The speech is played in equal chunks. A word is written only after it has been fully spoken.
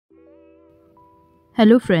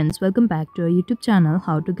Hello friends, welcome back to our YouTube channel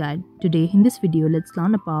How to Guide. Today in this video let's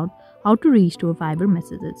learn about how to restore Fiverr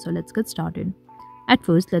messages. So let's get started. At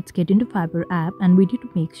first let's get into Fiverr app and we need to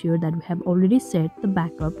make sure that we have already set the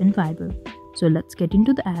backup in Fiverr. So let's get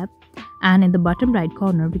into the app and in the bottom right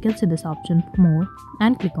corner we can see this option more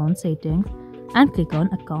and click on settings and click on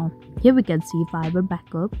account. Here we can see Fiverr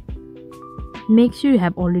backup. Make sure you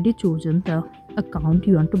have already chosen the account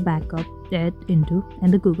you want to back up it into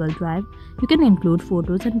in the Google Drive. You can include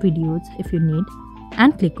photos and videos if you need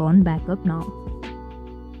and click on backup now.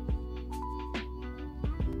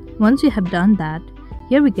 Once you have done that,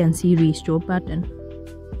 here we can see restore button.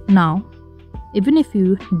 Now, even if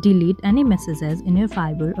you delete any messages in your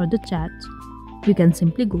Fiverr or the chats, you can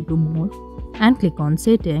simply go to more and click on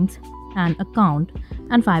settings and account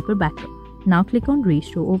and Fiverr backup. Now click on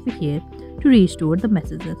restore over here to restore the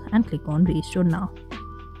messages and click on restore now.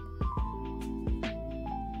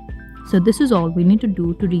 So this is all we need to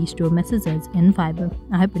do to restore messages in Fiverr.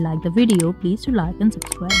 I hope you liked the video. Please do like and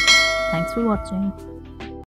subscribe. Thanks for watching.